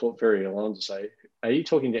 but we were taught very early on to say, are you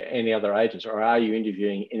talking to any other agents, or are you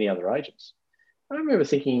interviewing any other agents? I remember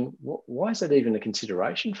thinking, why is that even a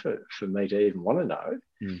consideration for me to even want to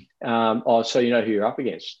know? So you know who you're up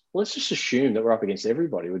against. Well, let's just assume that we're up against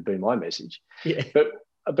everybody, would be my message. Yeah.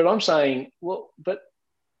 But I'm saying, well, but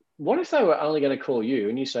what if they were only going to call you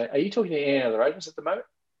and you say, are you talking to any other agents at the moment?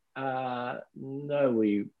 No,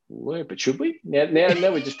 we weren't, but should we?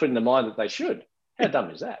 Now we just put in the mind that they should. How dumb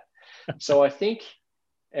is that? So I think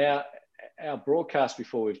our broadcast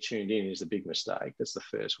before we've tuned in is a big mistake. That's the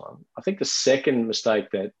first one. I think the second mistake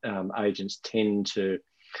that agents tend to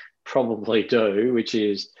probably do, which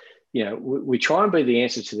is, we try and be the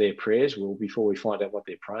answer to their prayers, Will, before we find out what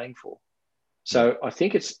they're praying for. So I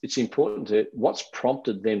think it's important to what's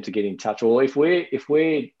prompted them to get in touch, or if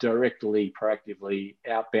we're directly, proactively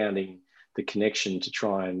outbounding the connection to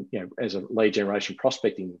try and, as a lead generation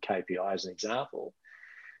prospecting KPI as an example,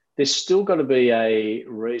 there's still got to be a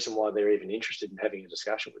reason why they're even interested in having a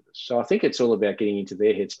discussion with us. So I think it's all about getting into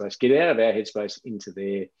their headspace, get out of our headspace into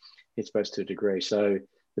their headspace to a degree. So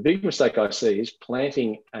the big mistake I see is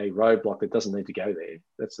planting a roadblock that doesn't need to go there.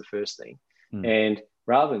 That's the first thing. And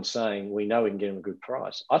rather than saying we know we can get them a good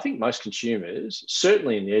price. I think most consumers,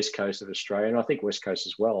 certainly in the east coast of Australia, and I think west coast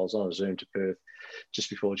as well, I was on a Zoom to Perth just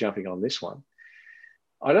before jumping on this one.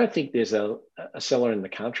 I don't think there's a seller in the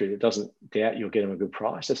country that doesn't doubt you'll get them a good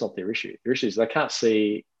price. That's not their issue. Their issue is they can't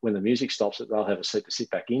see when the music stops that they'll have a seat to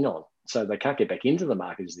sit back in on. So they can't get back into the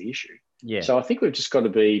market is the issue. Yeah. So I think we've just got to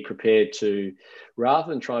be prepared to,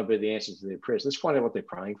 rather than try and be the answer to their prayers, let's find out what they're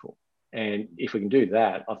praying for. And if we can do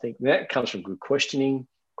that, I think that comes from good questioning,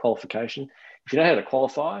 qualification. If you know how to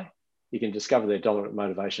qualify, you can discover their dominant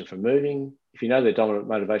motivation for moving. If you know their dominant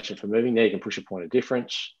motivation for moving, now you can push a point of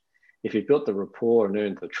difference. If you've built the rapport and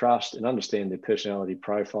earned the trust and understand their personality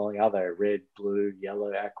profiling, are they red, blue,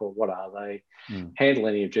 yellow, aqua, what are they? Handle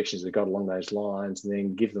any objections they've got along those lines and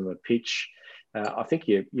then give them a pitch. I think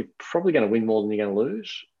you're probably going to win more than you're going to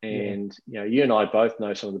lose. And, you and I both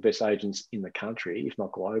know some of the best agents in the country, if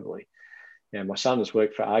not globally. My son has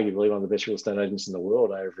worked for arguably one of the best real estate agents in the world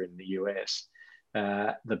over in the US.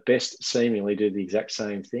 The best seemingly do the exact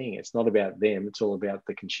same thing. It's not about them. It's all about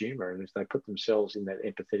the consumer. And if they put themselves in that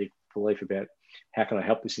empathetic belief about how can I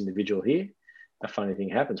help this individual here, a funny thing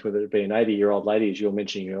happens, whether it be an 80-year-old lady, as you were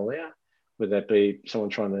mentioning earlier, whether that be someone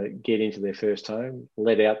trying to get into their first home,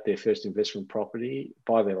 let out their first investment property,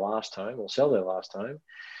 buy their last home or sell their last home.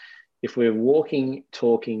 If we're walking,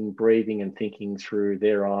 talking, breathing and thinking through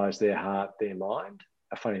their eyes, their heart, their mind,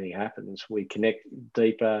 a funny thing happens. We connect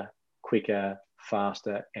deeper, quicker,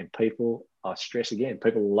 faster, and people, I stress again,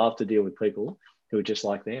 people love to deal with people who are just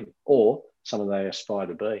like them or someone they aspire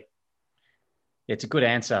to be. It's a good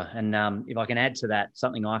answer. And if I can add to that,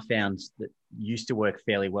 something I found that used to work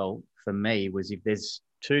fairly well for me was if there's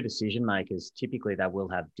two decision makers, typically they will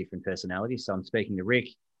have different personalities. So I'm speaking to Rick,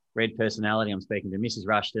 red personality. I'm speaking to Mrs.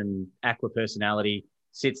 Rushton, aqua personality,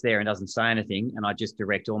 sits there and doesn't say anything. And I just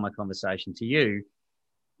direct all my conversation to you.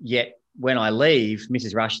 Yet when I leave,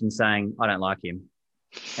 Mrs. Rushton's saying, I don't like him.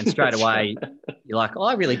 And straight away, you're like, oh,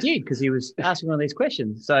 I really did, because he was asking one of these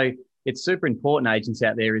questions. So it's super important, agents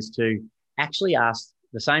out there, is to actually ask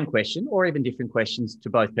the same question or even different questions to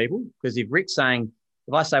both people. Because if Rick's saying,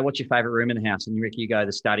 if I say, what's your favourite room in the house? And Rick, you go to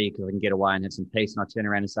the study because I can get away and have some peace. And I turn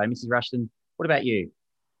around and say, Mrs. Rushton, what about you?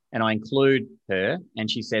 And I include her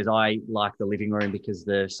and she says, I like the living room because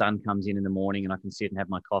the sun comes in the morning and I can sit and have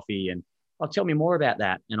my coffee. And oh, tell me more about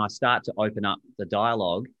that. And I start to open up the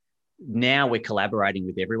dialogue. Now we're collaborating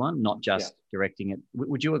with everyone, not just directing it.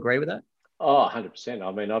 Would you agree with that? Oh, 100%.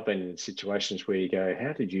 I mean, I've been in situations where you go,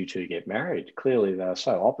 how did you two get married? Clearly, they're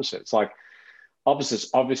so opposite. It's like opposites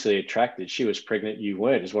obviously attracted. She was pregnant, you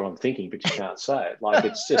weren't, is what I'm thinking, but you can't say it. Like,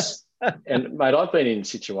 it's just, and mate, I've been in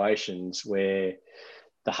situations where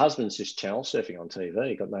the husband's just channel surfing on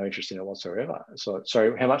TV, got no interest in it whatsoever. So,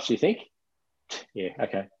 sorry, how much do you think? Yeah,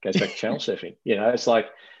 okay, goes back to channel surfing. It's like,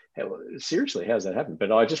 seriously, how does that happen?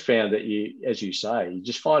 But I just found that you, as you say, you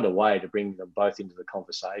just find a way to bring them both into the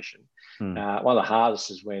conversation. One of the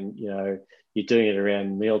hardest is when, you're doing it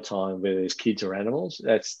around mealtime where there's kids or animals.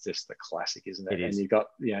 That's just the classic, isn't it? And you've got,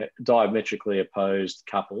 diametrically opposed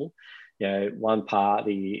couple. One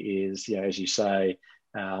party is, as you say,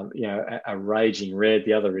 a raging red,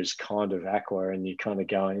 the other is kind of aqua, and you're kind of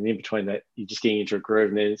going, and in between that, you're just getting into a groove,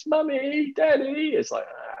 and then it's mummy, daddy. It's like,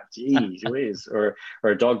 geez, whiz. Or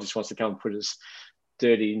a dog just wants to come and put his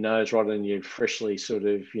dirty nose right in your freshly sort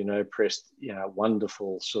of, pressed,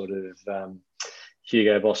 wonderful sort of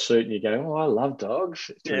Hugo Boss suit, and you're going, oh, I love dogs.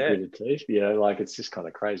 It's a bit of teeth, it's just kind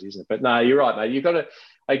of crazy, isn't it? But no, you're right, mate. You've got to,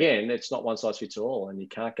 again, it's not one size fits all, and you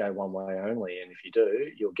can't go one way only. And if you do,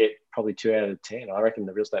 you'll get probably 2 out of 10. I reckon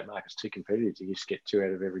the real estate market's too competitive to just get 2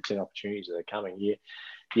 out of every 10 opportunities that are coming.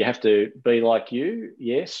 You have to be like you,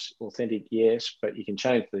 yes, authentic, yes, but you can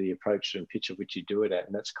change the approach and pitch of which you do it at,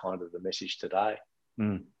 and that's kind of the message today.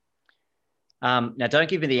 Now, don't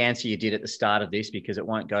give me the answer you did at the start of this because it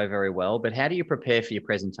won't go very well, but how do you prepare for your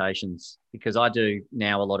presentations? Because I do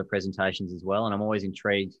now a lot of presentations as well, and I'm always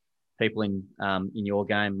intrigued, people in your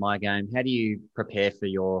game, my game, how do you prepare for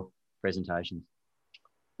your presentations?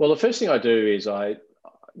 Well, the first thing I do is I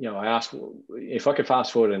ask, if I could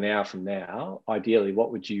fast forward an hour from now, ideally,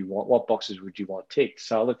 what would you want? What boxes would you want ticked?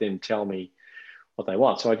 So I'll let them tell me what they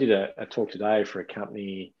want. So I did a talk today for a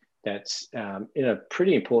company that's in a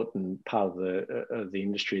pretty important part of the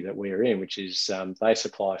industry that we're in, which is they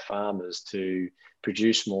supply farmers to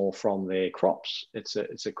produce more from their crops. It's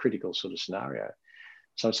a critical sort of scenario.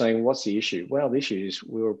 So I'm saying, what's the issue? Well, the issue is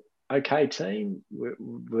we're okay team.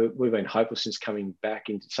 We've been hopeless since coming back.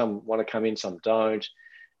 Some want to come in, some don't.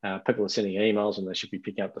 People are sending emails and they should be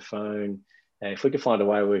picking up the phone. And if we could find a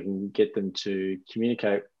way where we can get them to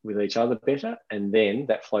communicate with each other better, and then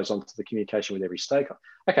that flows on to the communication with every stakeholder.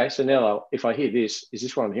 Okay, so now if I hear this, is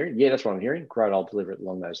this what I'm hearing? Yeah, that's what I'm hearing. Great, I'll deliver it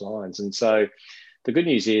along those lines. And so the good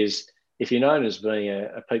news is, if you're known as being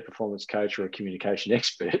a peak performance coach or a communication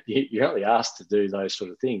expert, you're only asked to do those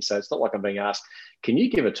sort of things. So it's not like I'm being asked, can you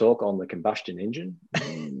give a talk on the combustion engine?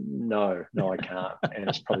 No, I can't. And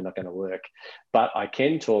it's probably not going to work. But I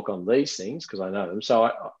can talk on these things because I know them. So,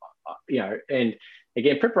 and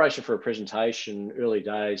again, preparation for a presentation, early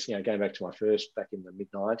days, going back to my first, back in the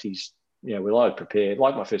mid-90s, well, I'd prepared,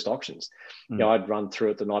 like my first auctions. I'd run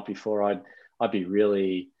through it the night before. I'd be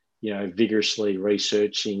really, vigorously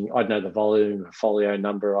researching. I'd know the volume, folio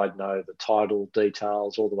number. I'd know the title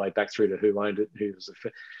details all the way back through to who owned it, who was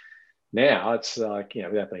the. Now it's like,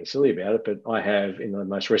 without being silly about it, but I have in the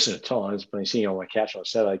most recent times been sitting on my couch on a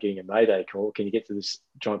Saturday getting a Mayday call. Can you get to this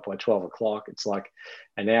joint by 12 o'clock? It's like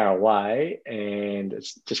an hour away and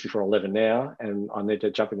it's just before 11 now and I need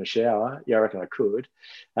to jump in the shower. Yeah, I reckon I could.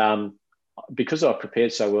 Because I've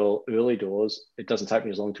prepared so well early doors, it doesn't take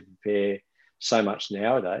me as long to prepare so much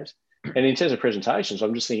nowadays. And in terms of presentations,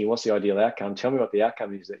 I'm just thinking, what's the ideal outcome? Tell me what the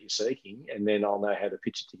outcome is that you're seeking, and then I'll know how to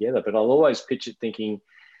pitch it together. But I'll always pitch it thinking,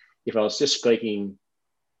 if I was just speaking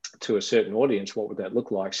to a certain audience, what would that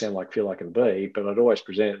look like, sound like, feel like, and be? But I'd always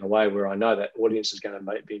present it in a way where I know that audience is going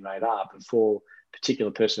to be made up of 4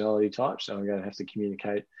 particular personality types. So I'm going to have to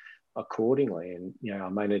communicate accordingly. And, I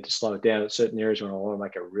may need to slow it down at certain areas when I want to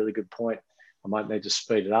make a really good point. I might need to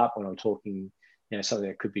speed it up when I'm talking, something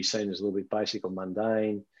that could be seen as a little bit basic or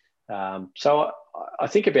mundane. So I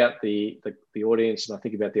think about the audience and I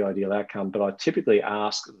think about the ideal outcome, but I typically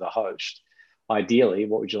ask the host, ideally,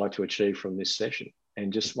 what would you like to achieve from this session?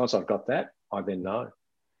 And just once I've got that, I then know.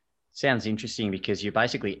 Sounds interesting because you're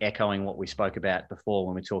basically echoing what we spoke about before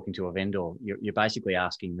when we're talking to a vendor. You're basically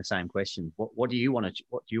asking the same question. What do you want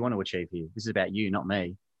to achieve here? This is about you, not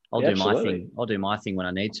me. I'll do my thing. I'll do my thing when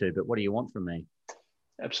I need to, but what do you want from me?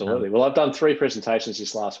 Absolutely. Well, I've done 3 presentations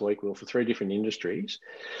this last week, Will, for 3 different industries.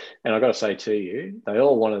 And I've got to say to you, they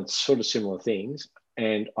all wanted sort of similar things.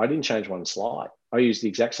 And I didn't change one slide. I used the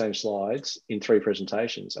exact same slides in 3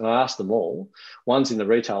 presentations. And I asked them all, one's in the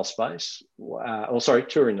retail space, 2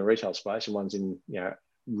 are in the retail space and one's in,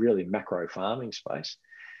 really macro farming space.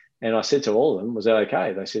 And I said to all of them, was that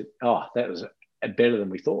okay? They said, oh, that was better than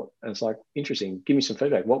we thought. And it's like, interesting. Give me some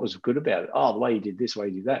feedback. What was good about it? Oh, the way you did this, the way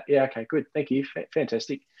you did that. Yeah, okay, good. Thank you.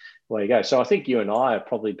 Fantastic. There you go. So I think you and I are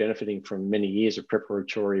probably benefiting from many years of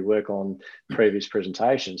preparatory work on previous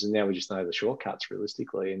presentations. And now we just know the shortcuts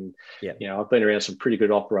realistically. And, I've been around some pretty good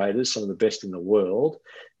operators, some of the best in the world,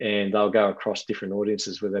 and they'll go across different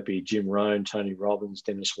audiences, whether that be Jim Rohn, Tony Robbins,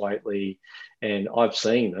 Dennis Waitley. And I've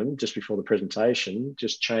seen them just before the presentation,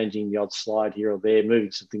 just changing the odd slide here or there,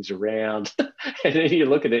 moving some things around. And then you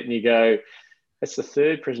look at it and you go, that's the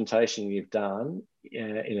 3rd presentation you've done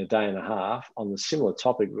in a day and a half on the similar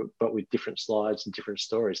topic, but with different slides and different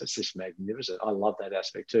stories. That's just magnificent. I love that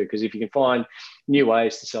aspect too, because if you can find new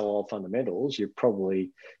ways to sell old fundamentals, you're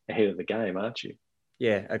probably ahead of the game, aren't you?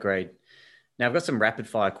 Yeah, agreed. Now, I've got some rapid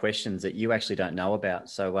fire questions that you actually don't know about.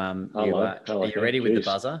 So are you ready with the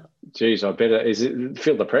buzzer? Geez, I better.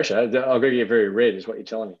 Feel the pressure? I'm going to get very red is what you're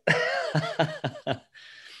telling me.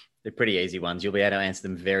 They're pretty easy ones. You'll be able to answer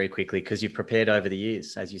them very quickly because you've prepared over the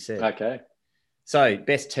years, as you said. Okay. So,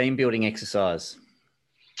 best team building exercise?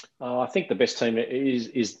 I think the best team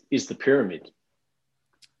is the pyramid.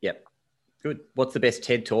 Yep. Good. What's the best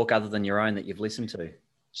TED talk other than your own that you've listened to?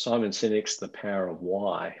 Simon Sinek's The Power of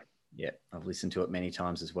Why. Yeah, I've listened to it many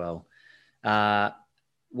times as well.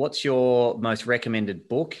 What's your most recommended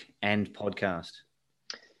book and podcast?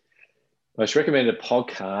 Most recommended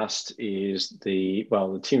podcast is the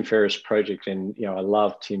Tim Ferriss Project. And, I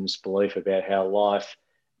love Tim's belief about how life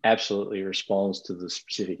absolutely responds to the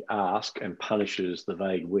specific ask and punishes the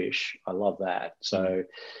vague wish. I love that. So,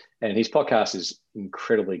 and his podcast is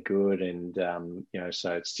incredibly good. And,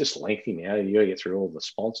 so it's just lengthy now. You got to get through all the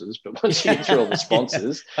sponsors, but once you get through all the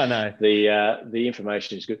sponsors, I know the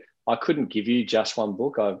information is good. I couldn't give you just one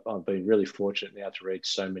book. I've been really fortunate now to read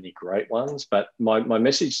so many great ones, but my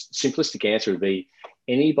message, simplistic answer would be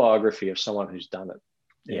any biography of someone who's done it.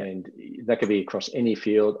 Yeah. And that could be across any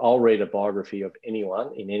field. I'll read a biography of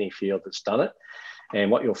anyone in any field that's done it.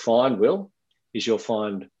 And what you'll find, Will, is you'll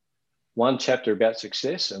find 1 chapter about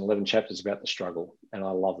success and 11 chapters about the struggle. And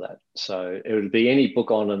I love that. So it would be any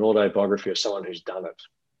book on an autobiography of someone who's done it.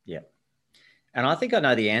 Yeah. And I think I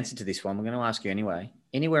know the answer to this one. We're going to ask you anyway.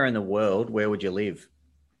 Anywhere in the world, where would you live?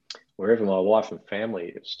 Wherever my wife and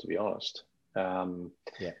family is, to be honest.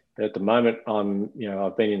 Yeah. But at the moment,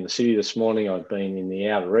 I've been in the city this morning. I've been in the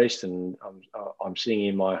outer east, and I'm sitting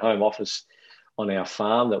in my home office on our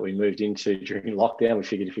farm that we moved into during lockdown. We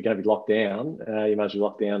figured if you're going to be locked down, you might as well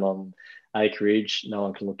lock down on acreage. No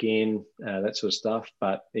one can look in, that sort of stuff.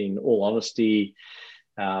 But in all honesty,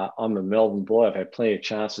 I'm a Melbourne boy. I've had plenty of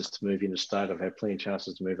chances to move interstate. I've had plenty of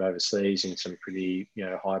chances to move overseas in some pretty,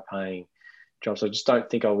 high-paying jobs. I just don't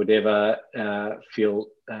think I would ever feel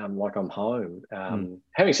like I'm home.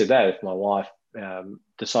 Having said that, if my wife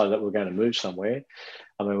decided that we're going to move somewhere,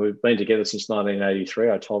 I mean, we've been together since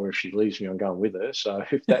 1983. I told her if she leaves me, I'm going with her. So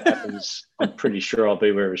if that happens, I'm pretty sure I'll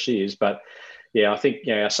be wherever she is. But yeah, I think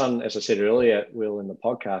our son, as I said earlier, Will, in the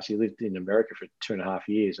podcast, he lived in America for 2.5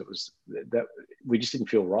 years. It was that we just didn't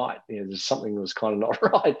feel right. There's something that was kind of not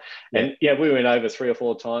right. Yeah. And yeah, we went over 3 or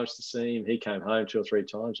 4 times to see him. He came home 2 or 3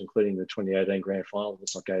 times, including the 2018 grand final.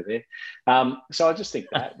 Let's not go there. So I just think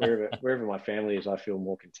that wherever my family is, I feel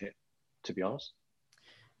more content, to be honest.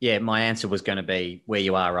 Yeah, my answer was going to be where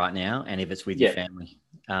you are right now, and if it's with your family.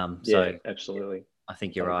 So absolutely. I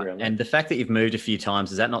think you're right. And the fact that you've moved a few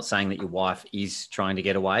times, is that not saying that your wife is trying to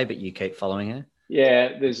get away, but you keep following her?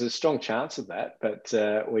 Yeah, there's a strong chance of that. But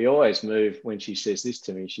we always move when she says this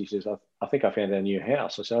to me. She says, I think I found our new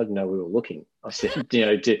house. I said, I didn't know we were looking. I said,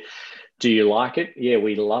 do you like it? Yeah,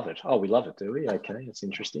 we love it. Oh, we love it, do we? Okay, that's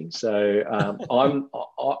interesting. So I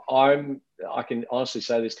can honestly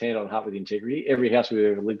say this hand on heart with integrity. Every house we've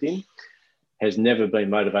ever lived in has never been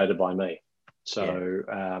motivated by me. So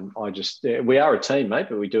we are a team, mate,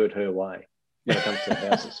 but we do it her way when it comes to the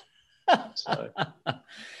houses. So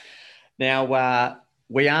now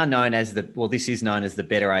we are known as this is known as the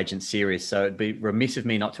Better Agent Series. So it'd be remiss of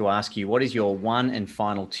me not to ask you, what is your one and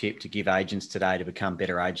final tip to give agents today to become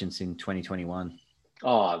better agents in 2021?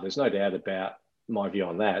 Oh, there's no doubt about my view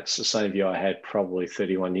on that. It's the same view I had probably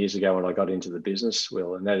 31 years ago when I got into the business,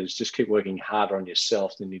 Will, and that is just keep working harder on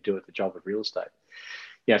yourself than you do at the job of real estate.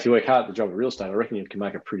 Yeah, if you work hard at the job of real estate, I reckon you can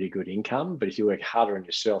make a pretty good income. But if you work harder on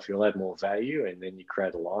yourself, you'll add more value, and then you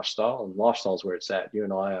create a lifestyle. And lifestyle is where it's at. You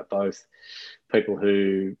and I are both people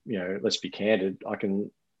who, let's be candid, I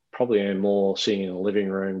can probably earn more sitting in a living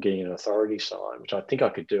room getting an authority sign, which I think I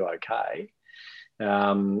could do okay.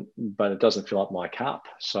 But it doesn't fill up my cup.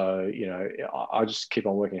 So, I just keep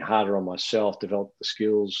on working harder on myself, develop the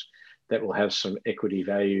skills that will have some equity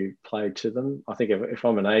value played to them. I think if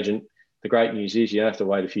I'm an agent, the great news is you don't have to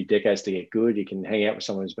wait a few decades to get good. You can hang out with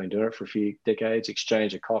someone who's been doing it for a few decades,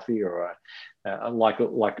 exchange a coffee or like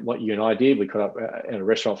what you and I did. We caught up at a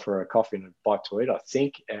restaurant for a coffee and a bite to eat, I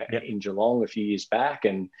think, in Geelong a few years back.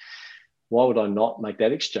 And why would I not make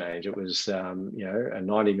that exchange? It was, a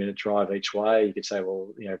 90-minute drive each way. You could say,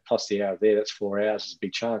 well, plus the hour there, that's 4 hours. It's a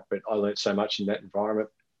big chunk. But I learned so much in that environment.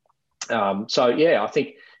 I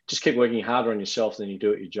think just keep working harder on yourself than you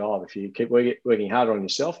do at your job. If you keep working harder on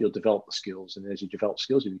yourself, you'll develop the skills. And as you develop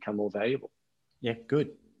skills, you become more valuable. Yeah, good.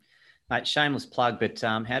 Mate, shameless plug, but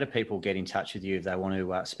how do people get in touch with you if they want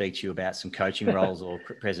to speak to you about some coaching roles or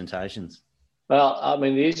presentations? Well, I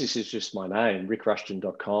mean, the easiest is just my name,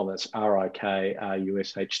 rickrushton.com. That's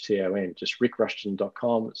RIKRUSHTON, just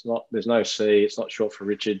rickrushton.com. There's no C. It's not short for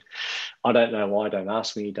Richard. I don't know why. Don't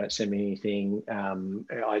ask me. Don't send me anything.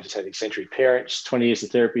 I just had eccentric parents. 20 years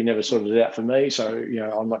of therapy never sorted it out for me. So,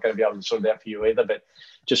 I'm not going to be able to sort it out for you either. But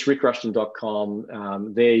just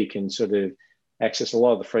rickrushton.com. There you can sort of access a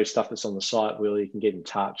lot of the free stuff that's on the site. Will, you can get in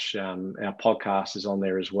touch. Our podcast is on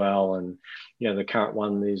there as well. And, the current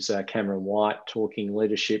one is Cameron White talking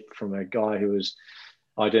leadership from a guy who was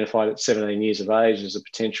identified at 17 years of age as a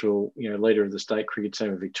potential, leader of the state cricket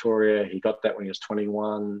team of Victoria. He got that when he was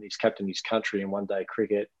 21. He's captained his country in one-day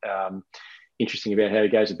cricket. Interesting about how he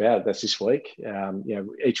goes about it. That's this week.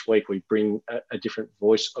 Each week we bring a different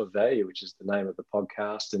voice of value, which is the name of the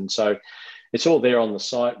podcast. And so it's all there on the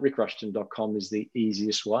site. rickrushton.com is the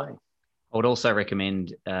easiest way. I would also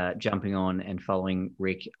recommend jumping on and following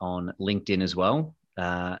Rick on LinkedIn as well.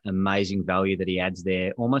 Amazing value that he adds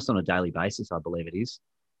there almost on a daily basis, I believe it is.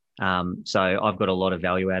 So I've got a lot of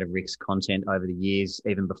value out of Rick's content over the years,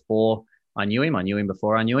 even before I knew him. I knew him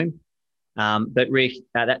before I knew him. But Rick,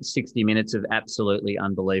 that's 60 minutes of absolutely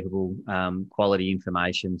unbelievable quality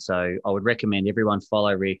information. So I would recommend everyone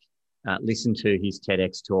follow Rick, listen to his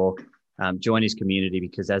TEDx talk, join his community,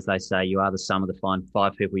 because as they say, you are the sum of the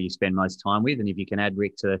 5 people you spend most time with. And if you can add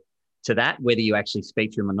Rick to that, whether you actually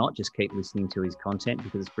speak to him or not, just keep listening to his content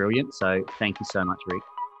because it's brilliant. So thank you so much, Rick.